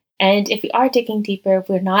And if we are digging deeper,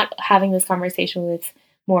 we're not having this conversation with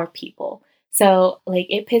more people. So like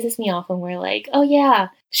it pisses me off when we're like, oh yeah,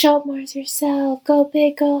 show up more as yourself, go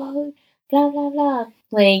big, go blah, blah, blah.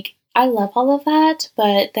 Like I love all of that,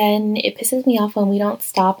 but then it pisses me off when we don't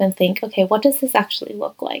stop and think, okay, what does this actually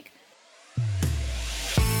look like?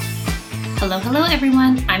 Hello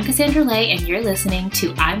everyone. I'm Cassandra Lay and you're listening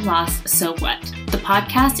to I'm Lost, So What? The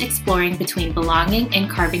podcast exploring between belonging and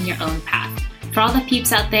carving your own path. For all the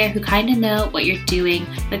peeps out there who kind of know what you're doing,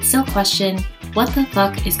 but still question, what the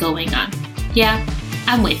fuck is going on? Yeah,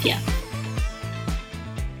 I'm with ya.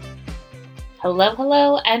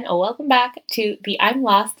 Hello, and welcome back to the I'm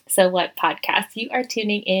Lost, So What podcast. You are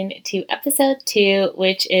tuning in to episode 2,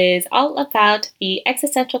 which is all about the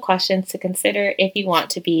existential questions to consider if you want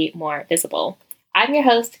to be more visible. I'm your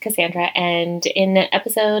host, Cassandra, and in the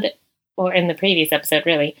episode, or in the previous episode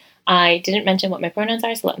really, I didn't mention what my pronouns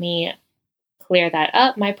are, so let me clear that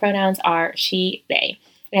up. My pronouns are she, they.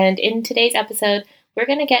 And in today's episode, we're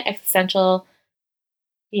going to get existential.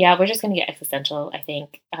 Yeah, we're just going to get existential, I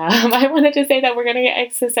think. I wanted to say that we're going to get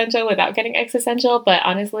existential without getting existential, but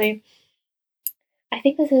honestly, I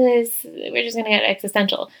think we're just going to get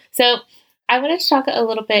existential. So I wanted to talk a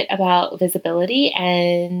little bit about visibility,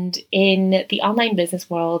 and in the online business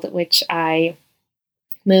world, which I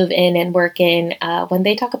move in and work in, when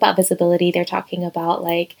they talk about visibility, they're talking about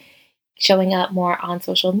like showing up more on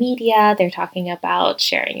social media. They're talking about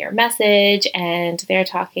sharing your message, and they're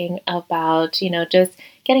talking about, just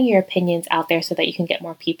getting your opinions out there so that you can get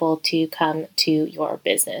more people to come to your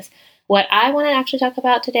business. What I want to actually talk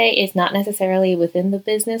about today is not necessarily within the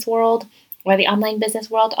business world or the online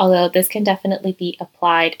business world, although this can definitely be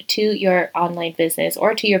applied to your online business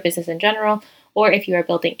or to your business in general, or if you are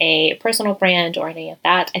building a personal brand or any of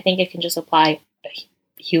that. I think it can just apply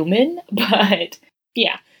human, but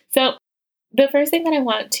yeah. So the first thing that I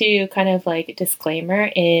want to kind of like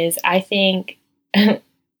disclaimer is I think, let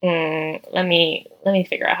me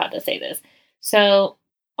figure out how to say this. So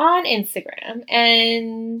on Instagram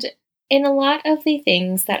and in a lot of the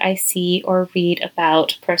things that I see or read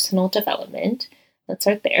about personal development, let's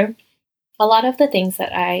start there. A lot of the things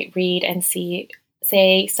that I read and see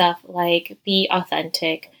say stuff like be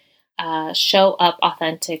authentic, show up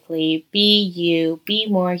authentically, be you, be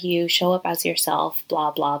more you, show up as yourself,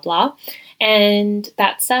 blah, blah, blah. And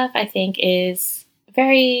that stuff I think is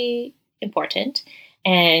very important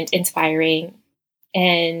and inspiring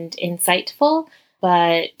and insightful.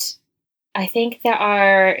 But I think there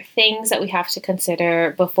are things that we have to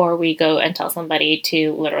consider before we go and tell somebody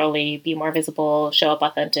to literally be more visible, show up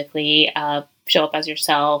authentically, show up as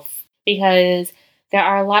yourself, because there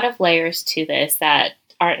are a lot of layers to this that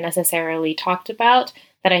aren't necessarily talked about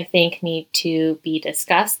that I think need to be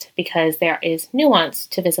discussed, because there is nuance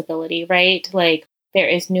to visibility, right? Like there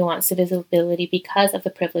is nuance to visibility because of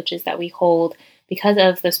the privileges that we hold, because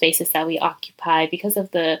of the spaces that we occupy, because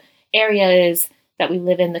of the areas that we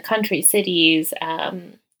live in, the country, cities,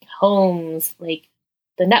 homes, like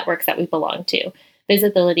the networks that we belong to.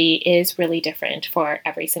 Visibility is really different for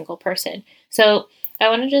every single person. So I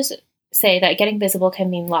want to just say that getting visible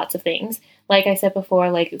can mean lots of things. Like I said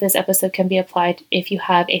before, like this episode can be applied if you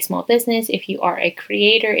have a small business, if you are a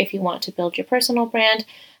creator, if you want to build your personal brand.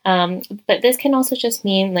 But this can also just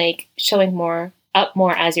mean like showing up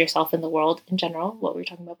more as yourself in the world in general, what we were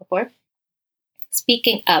talking about before.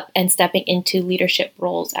 Speaking up and stepping into leadership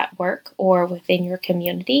roles at work or within your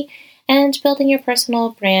community, and building your personal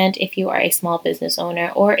brand if you are a small business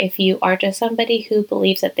owner or if you are just somebody who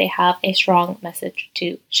believes that they have a strong message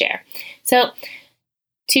to share. So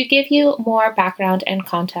to give you more background and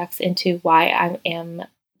context into why I am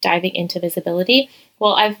diving into visibility,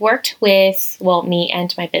 well, I've worked with, me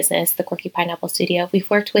and my business, the Quirky Pineapple Studio, we've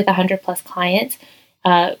worked with 100 plus clients,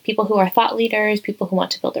 people who are thought leaders, people who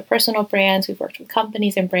want to build their personal brands. We've worked with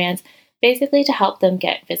companies and brands basically to help them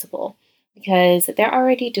get visible, because they're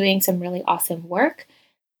already doing some really awesome work,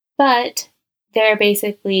 but they're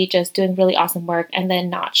basically just doing really awesome work and then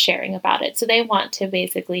not sharing about it. So they want to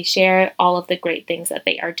basically share all of the great things that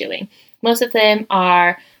they are doing. Most of them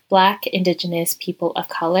are Black, Indigenous, people of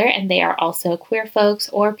color, and they are also queer folks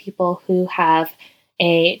or people who have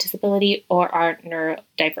a disability or are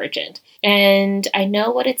neurodivergent. And I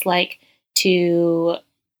know what it's like to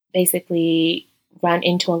basically run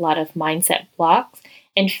into a lot of mindset blocks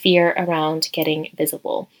and fear around getting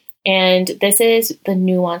visible. And this is the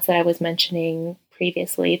nuance that I was mentioning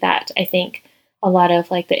previously, that I think a lot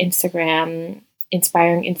of like the inspiring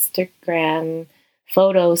Instagram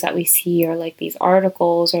photos that we see, or like these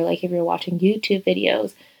articles, or like if you're watching YouTube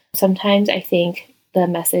videos, sometimes I think the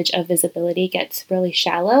message of visibility gets really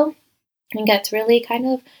shallow and gets really kind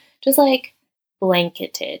of just like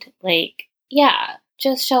blanketed. Like, yeah,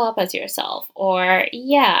 just show up as yourself, or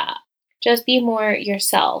yeah, just be more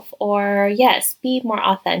yourself, or yes, be more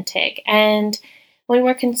authentic. And when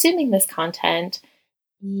we're consuming this content,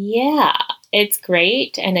 yeah, it's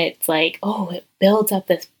great. And it's like, oh, it builds up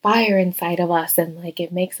this fire inside of us. And like,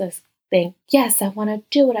 it makes us think, yes, I want to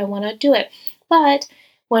do it. I want to do it. But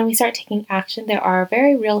when we start taking action, there are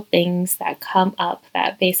very real things that come up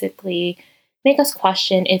that basically make us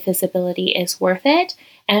question if visibility is worth it,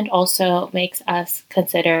 and also makes us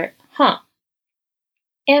consider, am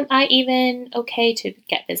I even okay to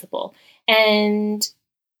get visible? And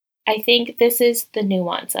I think this is the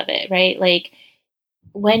nuance of it, right? Like,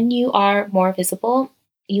 when you are more visible,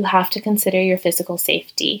 you have to consider your physical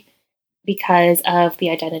safety because of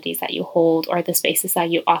the identities that you hold, or the spaces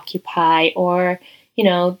that you occupy, or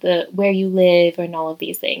the where you live, and all of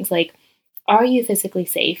these things. Like, are you physically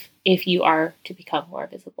safe if you are to become more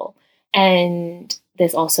visible? And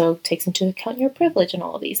this also takes into account your privilege and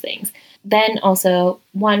all of these things. Then also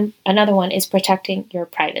another one is protecting your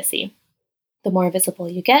privacy. The more visible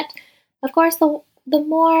you get, of course, the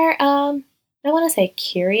more I want to say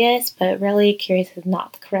curious, but really curious is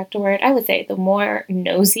not the correct word. I would say the more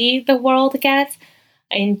nosy the world gets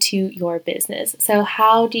into your business. So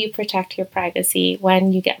how do you protect your privacy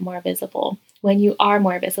when you get more visible, when you are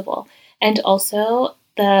more visible? And also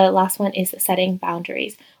the last one is setting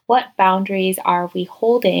boundaries. What boundaries are we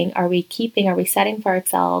holding? Are we keeping? Are we setting for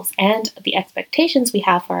ourselves, and the expectations we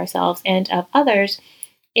have for ourselves and of others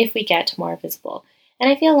if we get more visible?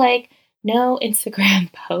 And I feel like no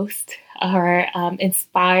Instagram post or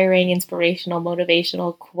inspirational,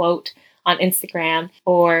 motivational quote on Instagram,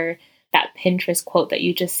 or that Pinterest quote that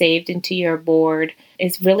you just saved into your board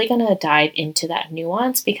is really going to dive into that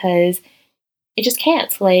nuance, because it just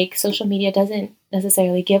can't. Like, social media doesn't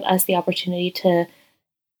necessarily give us the opportunity to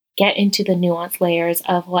get into the nuanced layers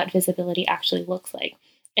of what visibility actually looks like.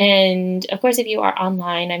 And of course, if you are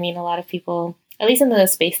online, I mean, a lot of people, at least in the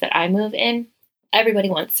space that I move in, everybody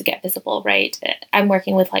wants to get visible, right? I'm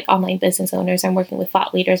working with like online business owners, I'm working with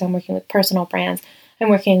thought leaders, I'm working with personal brands, I'm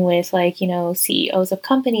working with CEOs of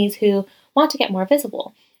companies who want to get more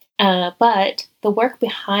visible. But the work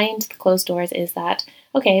behind the closed doors is that,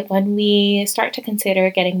 okay, when we start to consider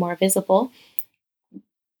getting more visible,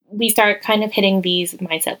 we start kind of hitting these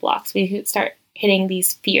mindset blocks. We start hitting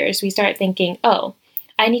these fears. We start thinking, oh,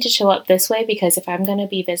 I need to show up this way because if I'm going to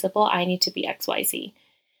be visible, I need to be XYZ.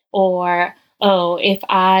 Or, oh, if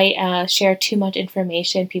I share too much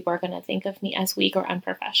information, people are going to think of me as weak or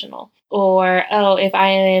unprofessional. Or, oh, if I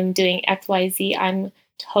am doing XYZ, I'm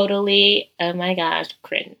totally, oh my gosh,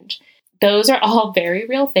 cringe. Those are all very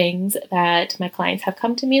real things that my clients have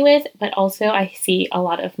come to me with, but also I see a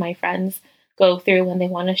lot of my friends go through when they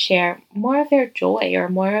want to share more of their joy, or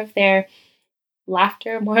more of their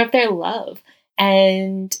laughter, more of their love.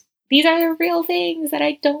 And these are the real things that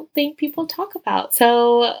I don't think people talk about.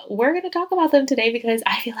 So we're going to talk about them today because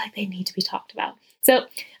I feel like they need to be talked about. So,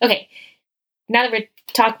 okay, now that we're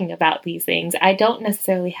talking about these things, I don't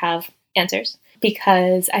necessarily have answers,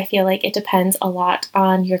 because I feel like it depends a lot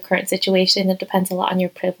on your current situation. It depends a lot on your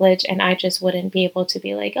privilege. And I just wouldn't be able to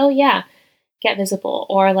be like, oh yeah, get visible,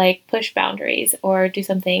 or like push boundaries, or do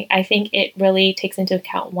something. I think it really takes into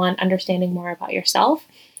account, one, understanding more about yourself,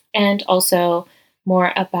 and also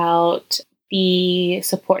more about the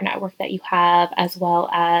support network that you have, as well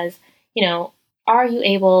as, are you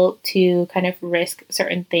able to kind of risk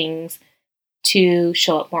certain things to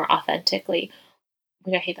show up more authentically?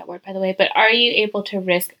 Which I hate that word, by the way, but are you able to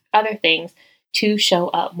risk other things to show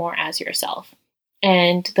up more as yourself?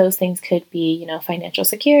 And those things could be, financial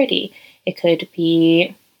security. It could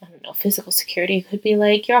be, physical security. It could be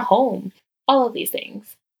like your home, all of these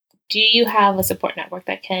things. Do you have a support network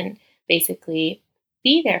that can basically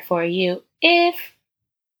be there for you if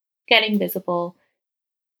getting visible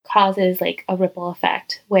causes like a ripple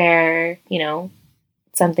effect where,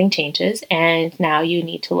 something changes and now you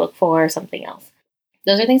need to look for something else?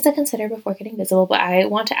 Those are things to consider before getting visible, but I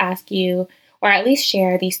want to ask you, or at least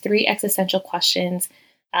share, these 3 existential questions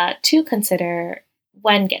to consider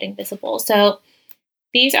when getting visible. So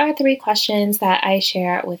these are 3 questions that I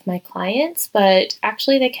share with my clients, but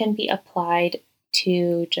actually they can be applied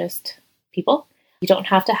to just people. You don't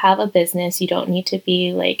have to have a business. You don't need to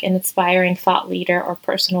be like an inspiring thought leader or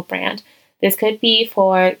personal brand. This could be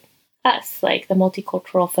for us, like the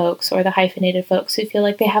multicultural folks or the hyphenated folks who feel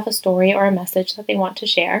like they have a story or a message that they want to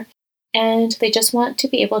share, and they just want to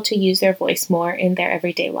be able to use their voice more in their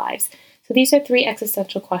everyday lives. So these are 3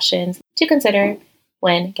 existential questions to consider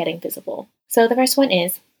when getting visible. So the first one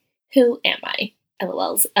is, who am I?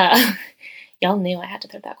 LOLs. Y'all knew I had to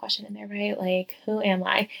throw that question in there, right? Like, who am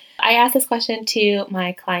I? I ask this question to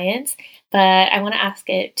my clients, but I want to ask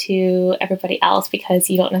it to everybody else because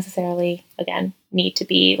you don't necessarily, again, need to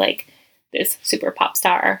be like this super pop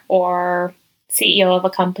star or CEO of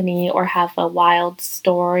a company or have a wild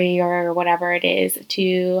story or whatever it is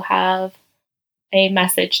to have a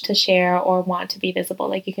message to share or want to be visible.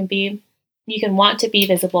 Like you can want to be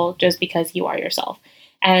visible just because you are yourself.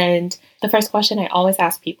 And the first question I always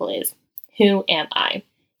ask people is, who am I?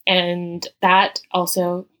 And that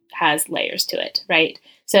also has layers to it, right?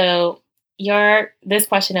 So this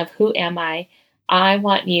question of who am I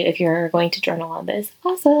want you, if you're going to journal on this,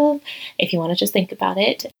 awesome. If you want to just think about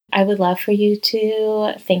it, I would love for you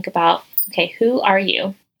to think about, okay, who are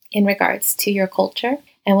you in regards to your culture?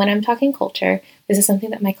 And when I'm talking culture, this is something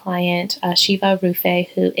that my client, Shiva Rufe,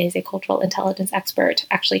 who is a cultural intelligence expert,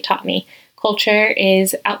 actually taught me. Culture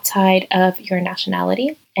is outside of your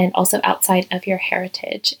nationality and also outside of your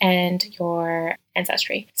heritage and your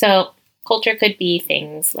ancestry. So culture could be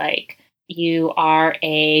things like you are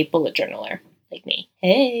a bullet journaler, like me,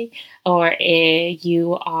 hey, or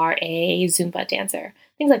you are a Zumba dancer,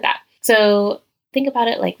 things like that. So think about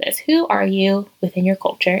it like this. Who are you within your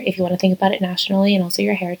culture, if you want to think about it nationally and also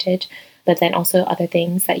your heritage, but then also other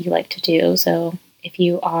things that you like to do. So if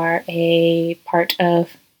you are a part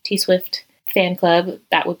of T-Swift fan club,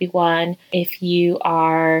 that would be one. If you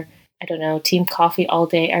are, I don't know, team coffee all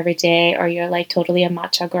day, every day, or you're like totally a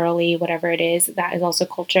matcha girly, whatever it is, that is also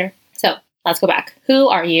culture. So let's go back. Who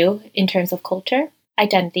are you in terms of culture,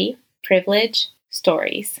 identity, privilege,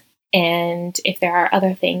 stories? And if there are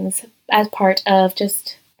other things as part of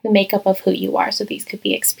just the makeup of who you are. So these could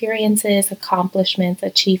be experiences, accomplishments,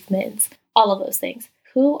 achievements, all of those things.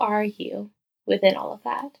 Who are you within all of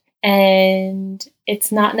that? And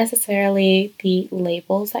it's not necessarily the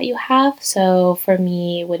labels that you have. So for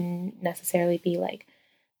me, it wouldn't necessarily be like,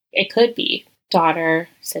 it could be daughter,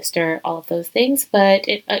 sister, all of those things, but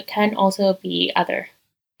it can also be other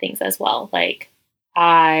things as well. Like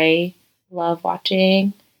I love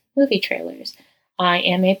watching movie trailers. I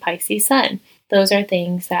am a Pisces sun. Those are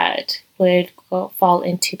things that would fall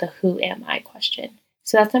into the who am I question.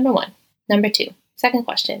 So that's number one. Number two, second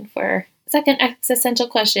existential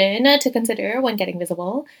question to consider when getting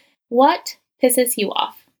visible. What pisses you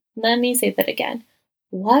off? Let me say that again.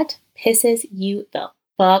 What pisses you the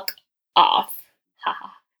fuck off? Haha.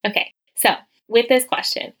 Okay, so with this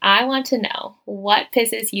question, I want to know what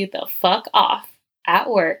pisses you the fuck off at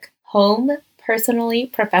work, home, personally,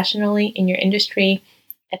 professionally, in your industry,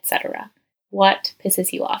 etc. What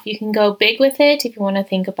pisses you off? You can go big with it if you want to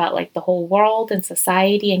think about like the whole world and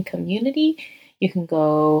society and community. You can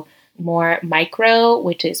go more micro,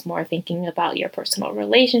 which is more thinking about your personal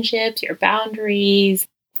relationships, your boundaries,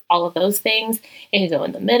 all of those things. It could go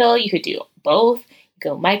in the middle. You could do both.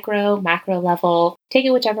 Go micro, macro level. Take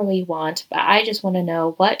it whichever way you want. But I just want to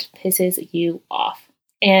know what pisses you off.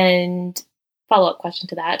 And follow-up question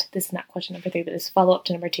to that. This is not question number 3, but this is follow-up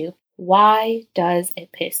to number 2. Why does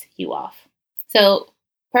it piss you off? So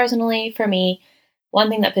personally, for me, one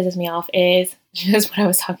thing that pisses me off is just what I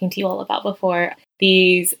was talking to you all about before.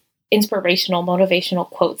 These inspirational, motivational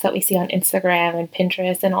quotes that we see on Instagram and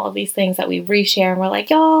Pinterest and all of these things that we reshare. And we're like,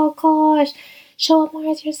 oh gosh, show up more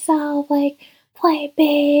as yourself. Like, play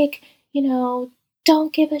big,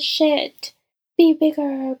 don't give a shit. Be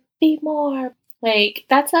bigger, be more. Like,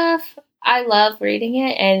 that stuff, I love reading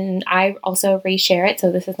it and I also reshare it.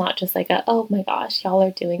 So this is not just like oh my gosh, y'all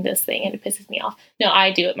are doing this thing and it pisses me off. No,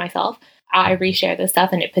 I do it myself. I reshare this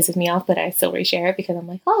stuff and it pisses me off, but I still reshare it because I'm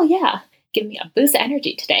like, oh yeah, give me a boost of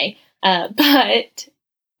energy today. But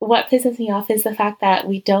what pisses me off is the fact that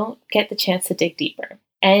we don't get the chance to dig deeper.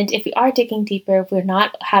 And if we are digging deeper, we're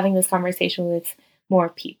not having this conversation with more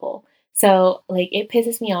people. So like it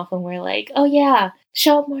pisses me off when we're like, oh yeah,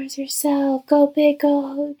 show up more as yourself, go big,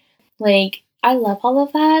 go. Like I love all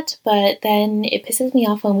of that, but then it pisses me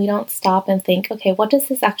off when we don't stop and think, okay, what does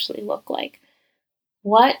this actually look like?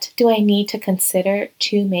 What do I need to consider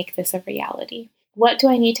to make this a reality? What do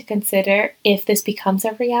I need to consider if this becomes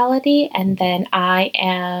a reality and then I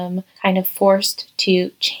am kind of forced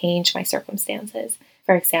to change my circumstances?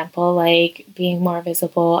 For example, like being more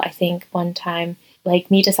visible. I think one time, like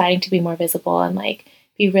me deciding to be more visible and like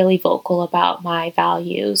be really vocal about my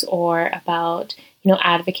values or about,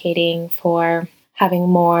 advocating for having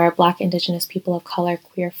more Black, Indigenous, people of color,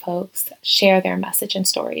 queer folks share their message and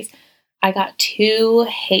stories. I got 2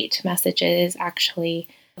 hate messages actually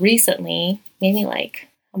recently, maybe like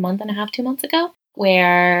a month and a half, 2 months ago,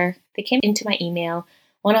 where they came into my email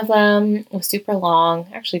One of them was super long,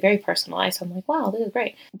 actually very personalized. So I'm like, wow, this is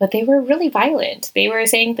great. But they were really violent. They were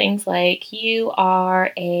saying things like, you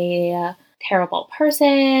are a terrible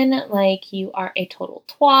person, like you are a total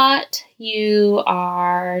twat, you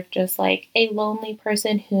are just like a lonely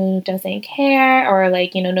person who doesn't care, or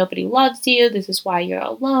like, nobody loves you, this is why you're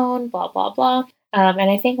alone, blah, blah, blah.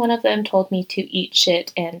 And I think one of them told me to eat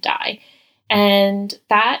shit and die. And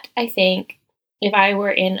that, I think, if I were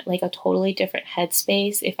in like a totally different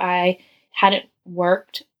headspace, if I hadn't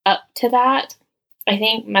worked up to that, I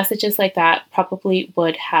think messages like that probably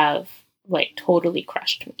would have like totally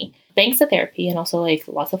crushed me. Thanks to therapy and also like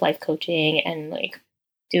lots of life coaching and like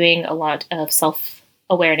doing a lot of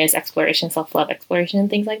self-awareness exploration, self-love exploration, and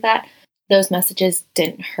things like that, those messages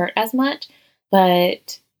didn't hurt as much.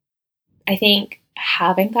 But I think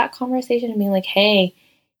having that conversation and being like, hey,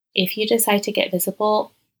 if you decide to get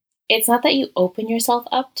visible, it's not that you open yourself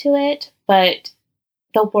up to it, but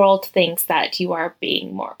the world thinks that you are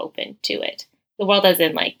being more open to it. The world as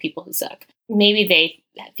in like people who suck. Maybe they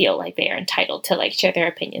feel like they are entitled to like share their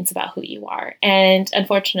opinions about who you are. And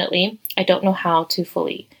unfortunately, I don't know how to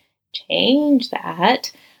fully change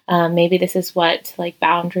that. Maybe this is what like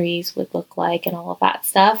boundaries would look like and all of that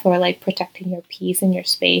stuff, or like protecting your peace and your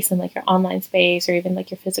space and like your online space or even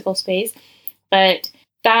like your physical space. But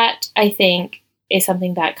that, I think, is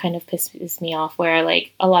something that kind of pisses me off, where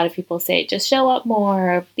like a lot of people say, just show up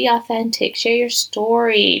more, be authentic, share your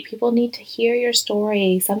story. People need to hear your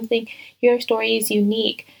story. Your story is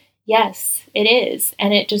unique. Yes, it is.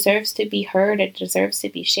 And it deserves to be heard. It deserves to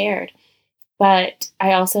be shared. But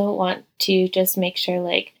I also want to just make sure,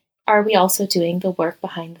 like, are we also doing the work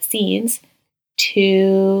behind the scenes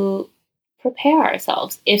to prepare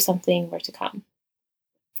ourselves if something were to come?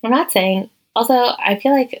 I'm not saying, also, I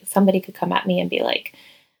feel like somebody could come at me and be like,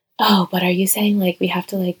 oh, but are you saying like we have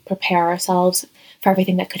to like prepare ourselves for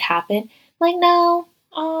everything that could happen? Like, no,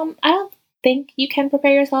 I don't think you can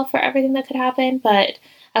prepare yourself for everything that could happen, but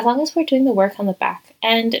as long as we're doing the work on the back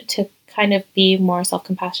end to kind of be more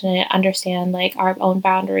self-compassionate, understand like our own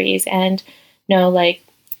boundaries and know like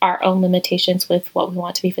our own limitations with what we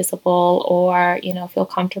want to be visible or, feel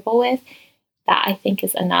comfortable with, that I think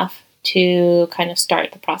is enough to kind of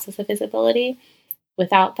start the process of visibility.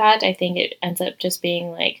 Without that, I think it ends up just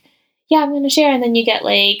being like, yeah, I'm going to share. And then you get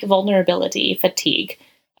like vulnerability fatigue.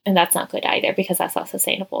 And that's not good either because that's not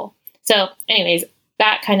sustainable. So anyways,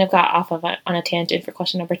 that kind of got off of on a tangent for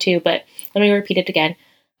question number 2, but let me repeat it again.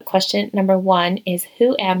 Question number 1 is,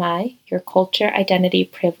 who am I? Your culture, identity,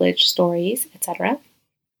 privilege, stories, etc.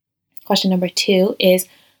 Question number 2 is,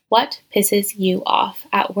 what pisses you off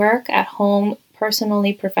at work, at home,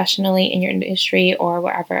 personally, professionally, in your industry, or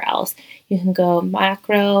wherever else? You can go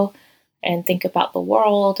macro and think about the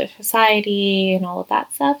world or society and all of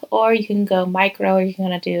that stuff, or you can go micro, or you're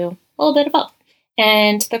going to do a little bit of both.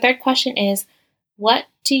 And the third question is, what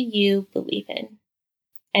do you believe in?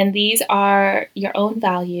 And these are your own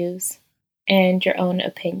values and your own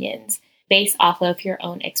opinions based off of your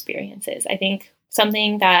own experiences. I think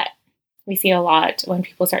something that we see a lot when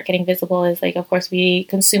people start getting visible is like, of course, we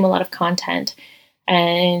consume a lot of content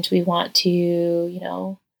and we want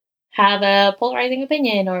to, have a polarizing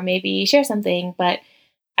opinion or maybe share something. But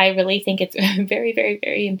I really think it's very, very,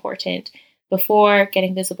 very important before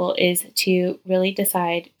getting visible is to really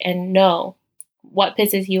decide and know what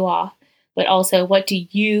pisses you off, but also what do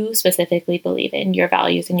you specifically believe in, your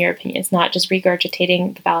values and your opinions, not just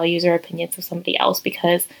regurgitating the values or opinions of somebody else,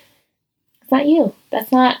 because it's not you.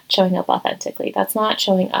 That's not showing up authentically. That's not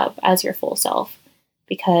showing up as your full self,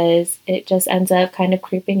 because it just ends up kind of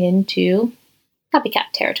creeping into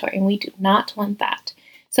copycat territory, and we do not want that.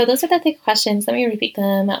 So those are the 3 questions. Let me repeat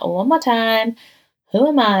them one more time. Who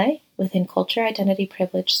am I within culture, identity,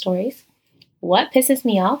 privilege, stories? What pisses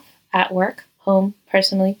me off at work, home,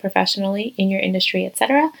 personally, professionally, in your industry,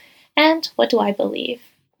 etc.? And what do I believe?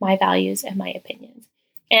 My values and my opinions.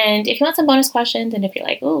 And if you want some bonus questions, and if you're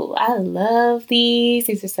like, oh, I love these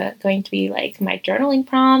are going to be like my journaling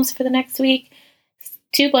prompts for the next week,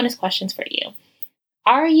 2 bonus questions for you.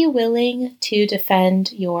 Are you willing to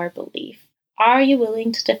defend your belief? Are you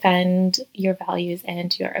willing to defend your values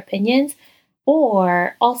and your opinions?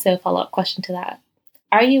 Or also, follow-up question to that,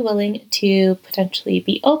 are you willing to potentially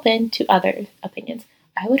be open to other opinions?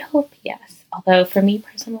 I would hope yes. Although for me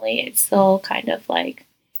personally, it's still kind of like,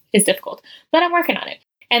 it's difficult, but I'm working on it.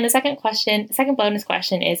 And the second bonus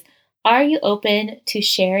question is, are you open to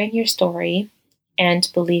sharing your story and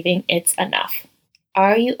believing it's enough?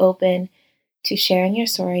 Are you open to sharing your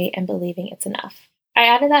story and believing it's enough? I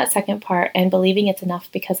added that second part and believing it's enough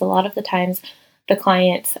because a lot of the times the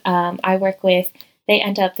clients I work with, they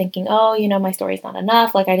end up thinking, oh, my story's not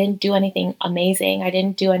enough. Like, I didn't do anything amazing. I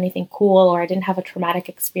didn't do anything cool, or I didn't have a traumatic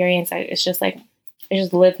experience. It's just like, I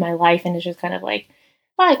just lived my life, and it's just kind of like,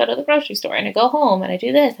 oh, I go to the grocery store and I go home and I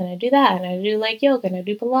do this and I do that and I do like yoga and I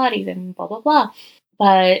do Pilates and blah, blah, blah.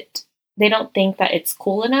 But they don't think that it's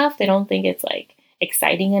cool enough. They don't think it's like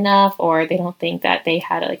exciting enough, or they don't think that they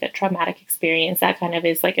had like a traumatic experience that kind of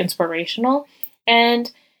is like inspirational.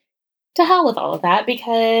 And to hell with all of that,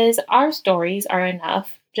 because our stories are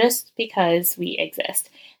enough just because we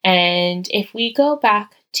exist. And if we go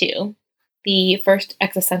back to the first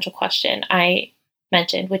existential question I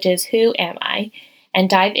mentioned, which is, who am I? And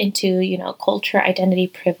dive into, culture, identity,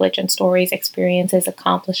 privilege, and stories, experiences,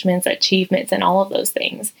 accomplishments, achievements, and all of those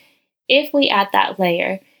things. If we add that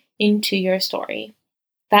layer into your story,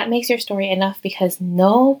 that makes your story enough, because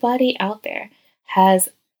nobody out there has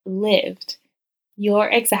lived your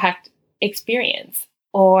exact experience,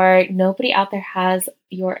 or nobody out there has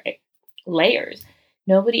your layers.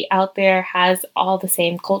 Nobody out there has all the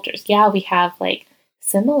same cultures. Yeah, we have like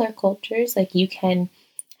similar cultures, like you can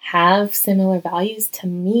have similar values to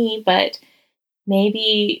me, but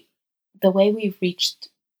maybe the way we reached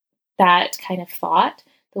that kind of thought,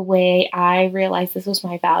 the way I realized this was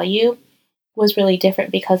my value, was really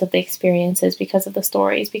different because of the experiences, because of the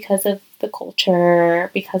stories, because of the culture,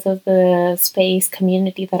 because of the space,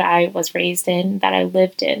 community that I was raised in, that I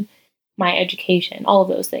lived in, my education, all of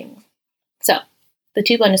those things. So the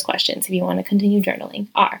 2 bonus questions, if you want to continue journaling,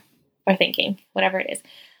 or thinking, whatever it is.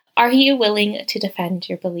 Are you willing to defend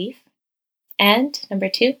your belief? And number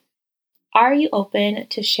 2, are you open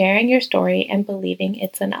to sharing your story and believing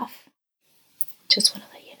it's enough? Just want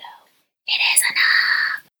to let you know, it is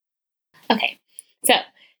enough. Okay, so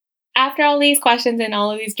after all these questions and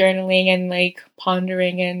all of these journaling and like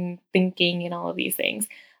pondering and thinking and all of these things,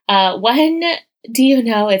 when do you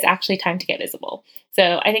know it's actually time to get visible?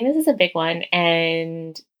 So I think this is a big one,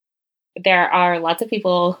 and there are lots of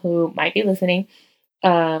people who might be listening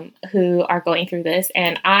who are going through this,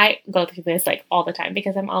 and I go through this like all the time,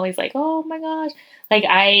 because I'm always like, oh my gosh, like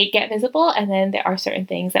I get visible, and then there are certain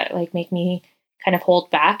things that like make me kind of hold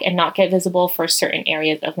back and not get visible for certain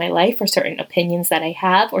areas of my life, or certain opinions that I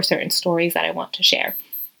have, or certain stories that I want to share.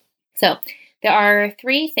 So there are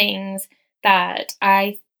 3 things that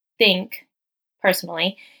I think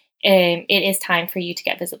personally it is time for you to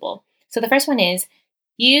get visible. So the first one is,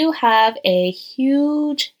 you have a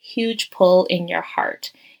huge, huge pull in your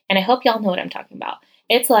heart. And I hope y'all know what I'm talking about.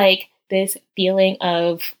 It's like this feeling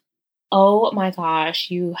of, oh my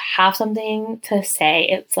gosh, you have something to say.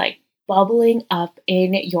 It's like bubbling up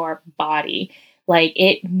in your body. Like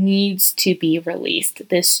it needs to be released.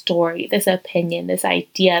 This story, this opinion, this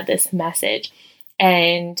idea, this message.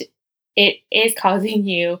 And it is causing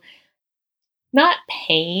you not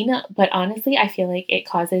pain, but honestly, I feel like it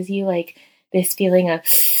causes you like this feeling of,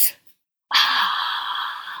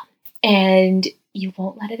 and you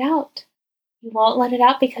won't let it out. You won't let it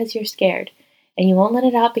out because you're scared. And you won't let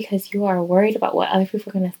it out because you are worried about what other people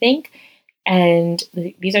are going to think. And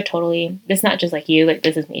these are totally, it's not just like you, like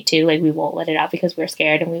this is me too. Like we won't let it out because we're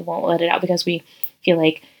scared, and we won't let it out because we feel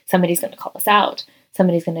like somebody's going to call us out.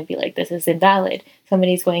 Somebody's going to be like, this is invalid.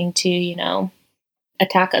 Somebody's going to,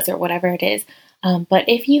 attack us or whatever it is. But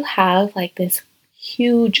if you have like this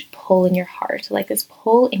huge pull in your heart, like this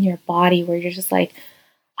pull in your body where you're just like,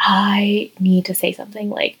 I need to say something.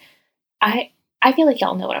 Like I feel like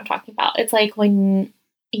y'all know what I'm talking about. It's like when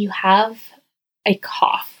you have a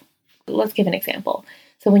cough. Let's give an example.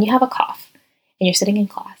 So when you have a cough and you're sitting in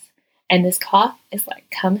class and this cough is like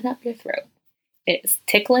coming up your throat, it's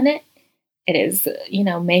tickling it. It is,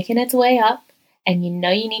 making its way up, and you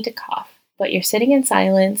need to cough, but you're sitting in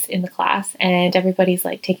silence in the class and everybody's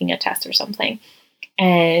like taking a test or something.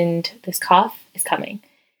 And this cough is coming.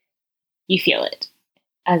 You feel it.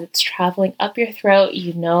 As it's traveling up your throat,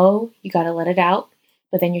 you got to let it out,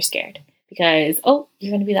 but then you're scared because,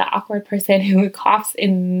 you're going to be that awkward person who coughs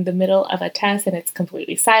in the middle of a test and it's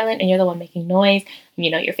completely silent and you're the one making noise and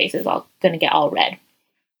your face is all going to get all red.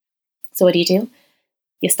 So what do?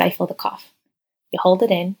 You stifle the cough. You hold it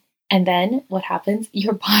in. And then what happens?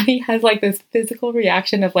 Your body has like this physical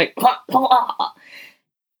reaction of like, blah, blah.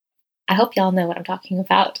 I hope y'all know what I'm talking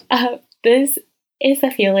about. This is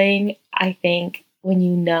the feeling, I think, when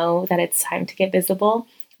you know that it's time to get visible,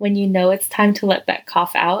 when you know it's time to let that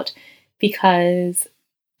cough out, because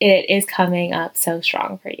it is coming up so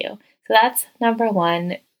strong for you. So that's number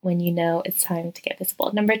 1, when you know it's time to get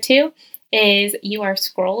visible. Number 2 is you are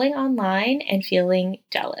scrolling online and feeling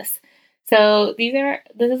jealous. So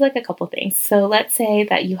this is like a couple things. So let's say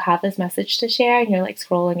that you have this message to share and you're like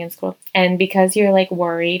scrolling and scrolling. And because you're like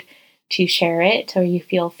worried to share it or you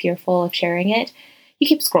feel fearful of sharing it, you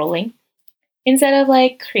keep scrolling. Instead of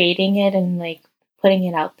like creating it and like putting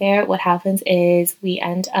it out there, what happens is we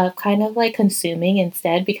end up kind of like consuming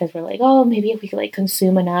instead, because we're like, oh, maybe if we could like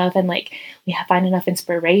consume enough and like we find enough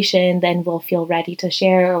inspiration, then we'll feel ready to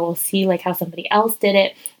share, or we'll see like how somebody else did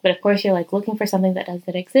it. But of course, you're like looking for something that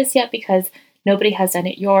doesn't exist yet because nobody has done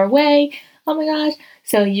it your way. Oh my gosh.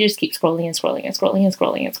 So you just keep scrolling and scrolling and scrolling and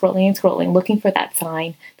scrolling and scrolling and scrolling, looking for that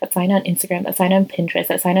sign on Instagram, that sign on Pinterest,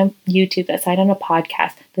 that sign on YouTube, that sign on a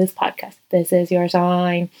podcast, this is your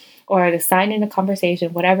sign, or the sign in a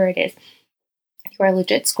conversation, whatever it is. You are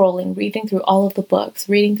legit scrolling, reading through all of the books,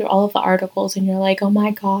 reading through all of the articles, and you're like, oh my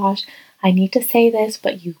gosh, I need to say this,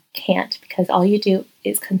 but you can't because all you do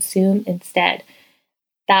is consume instead.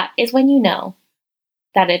 That is when you know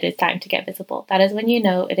that it is time to get visible. That is when you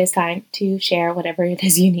know it is time to share whatever it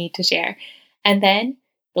is you need to share. And then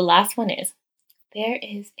the last one is, there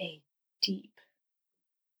is a deep,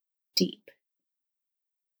 deep,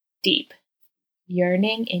 deep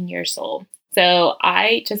yearning in your soul. So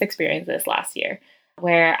I just experienced this last year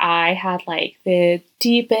where I had like the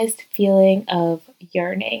deepest feeling of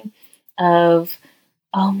yearning, of,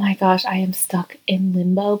 oh my gosh, I am stuck in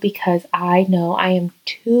limbo because I know I am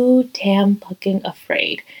too damn fucking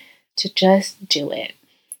afraid to just do it.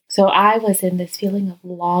 So I was in this feeling of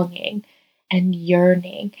longing and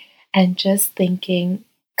yearning and just thinking,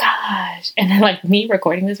 gosh, and then like me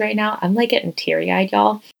recording this right now, I'm like getting teary-eyed,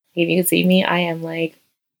 y'all. If you can see me, I am like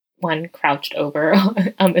one crouched over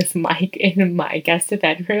on this mic in my guest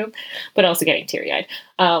bedroom, but also getting teary-eyed.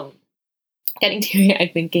 Getting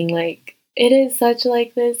teary-eyed thinking like, it is such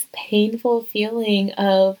like this painful feeling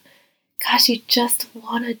of, gosh, you just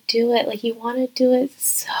want to do it. Like you want to do it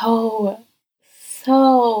so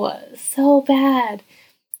bad.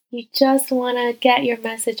 You just want to get your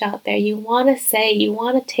message out there. You want to say, you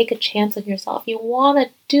want to take a chance on yourself. You want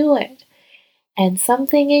to do it. And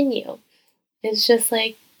something in you is just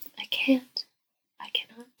like, I cannot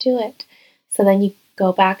do it. So then you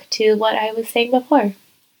go back to what I was saying before.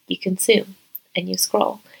 You consume and you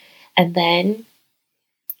scroll. And then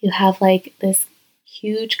you have like this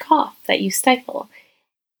huge cough that you stifle.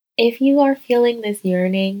 If you are feeling this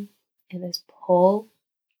yearning and this pull,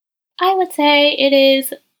 I would say it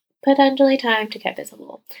is potentially time to get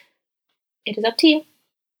visible. It is up to you.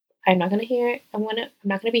 I'm not gonna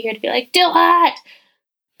not gonna be here to be like, do it,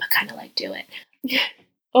 but kind of like do it.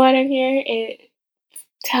 What I'm here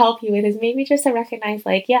to help you with is maybe just to recognize,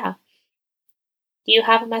 like, yeah, you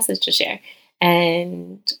have a message to share.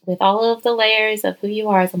 And with all of the layers of who you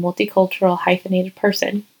are as a multicultural, hyphenated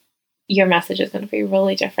person, your message is going to be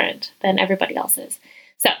really different than everybody else's.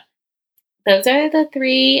 So those are the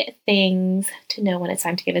 3 things to know when it's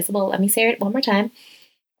time to get visible. Let me say it one more time.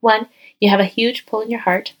 1, you have a huge pull in your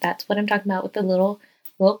heart. That's what I'm talking about with the little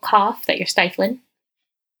cough that you're stifling.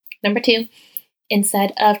 Number 2,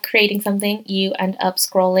 instead of creating something, you end up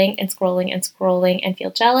scrolling and scrolling and scrolling and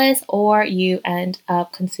feel jealous, or you end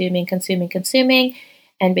up consuming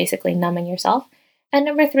and basically numbing yourself. And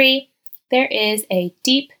number 3, there is a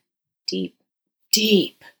deep, deep,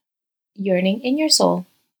 deep yearning in your soul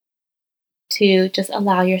to just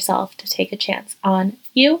allow yourself to take a chance on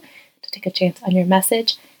you, to take a chance on your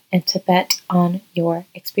message, and to bet on your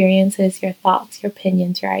experiences, your thoughts, your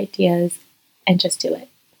opinions, your ideas, and just do it.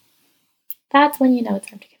 That's when you know it's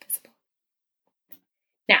time to get visible.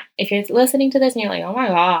 Now, if you're listening to this and you're like, oh my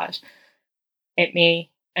gosh, hit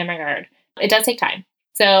me, oh my God, it does take time.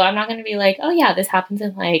 So I'm not going to be like, oh yeah, this happens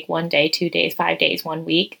in like 1 day, 2 days, 5 days, 1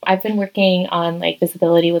 week. I've been working on like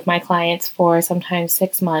visibility with my clients for sometimes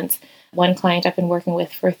 6 months. One client I've been working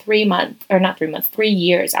with for 3 months, or not 3 months, 3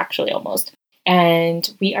 years actually almost.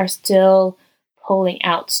 And we are still pulling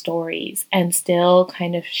out stories and still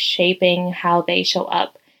kind of shaping how they show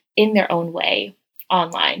up in their own way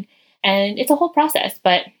online. And it's a whole process,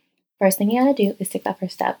 but first thing you gotta do is take that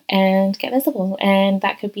first step and get visible. And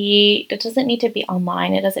it doesn't need to be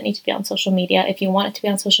online. It doesn't need to be on social media. If you want it to be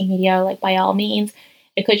on social media, like by all means,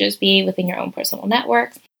 it could just be within your own personal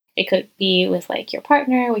networks. It could be with like your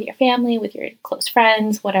partner, with your family, with your close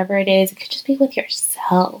friends, whatever it is. It could just be with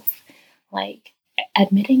yourself, like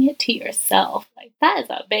admitting it to yourself. Like that is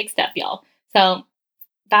a big step, y'all. So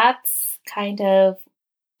that's kind of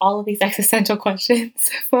all of these existential questions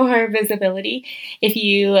for visibility. If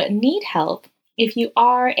you need help, if you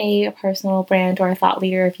are a personal brand or a thought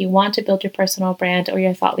leader, if you want to build your personal brand or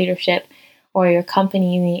your thought leadership or your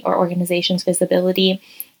company or organization's visibility,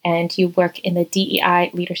 and you work in the DEI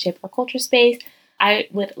leadership or culture space, I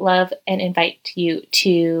would love and invite you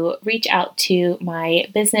to reach out to my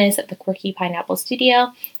business, The Quirky Pineapple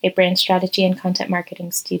Studio, a brand strategy and content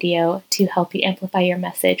marketing studio to help you amplify your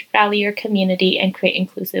message, rally your community, and create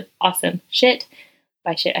inclusive, awesome shit.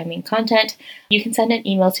 By shit, I mean content. You can send an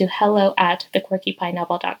email to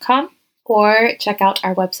hello@thequirkypineapple.com or check out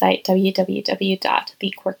our website,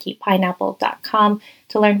 www.thequirkypineapple.com,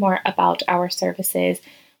 to learn more about our services,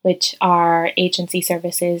 which are agency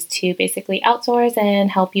services to basically outsource and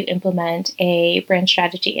help you implement a brand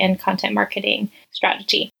strategy and content marketing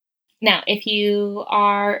strategy. Now, if you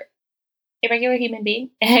are a regular human being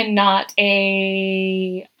and not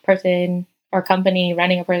a person or company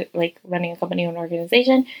running a company or an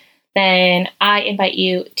organization, then I invite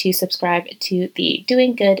you to subscribe to the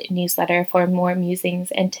Doing Good newsletter for more musings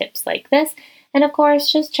and tips like this. And of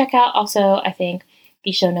course, just check out also, I think,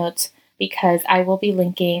 the show notes, because I will be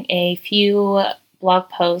linking a few blog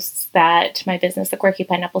posts that my business, The Quirky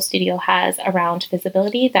Pineapple Studio, has around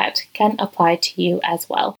visibility that can apply to you as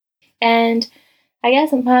well. And I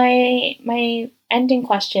guess my ending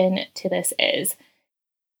question to this is,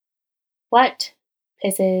 what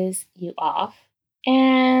pisses you off?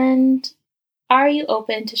 And are you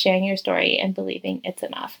open to sharing your story and believing it's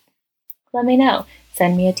enough? Let me know.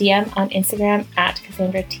 Send me a DM on Instagram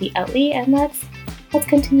 @CassandraTLE, and let's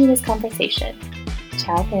continue this conversation.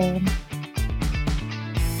 Ciao then.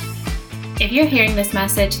 If you're hearing this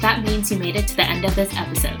message, that means you made it to the end of this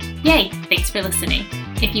episode. Yay! Thanks for listening.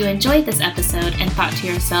 If you enjoyed this episode and thought to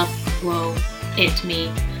yourself, whoa, it me,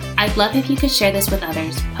 I'd love if you could share this with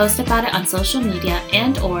others, post about it on social media,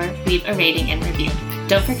 and/or leave a rating and review.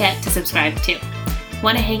 Don't forget to subscribe too.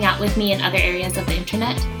 Want to hang out with me in other areas of the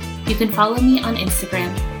internet? You can follow me on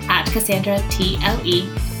Instagram @CassandраTLE.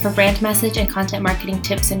 For brand message and content marketing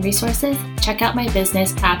tips and resources, check out my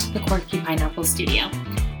business at The Quirky Pineapple Studio.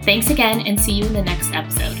 Thanks again, and see you in the next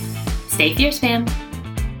episode. Stay fierce, fam!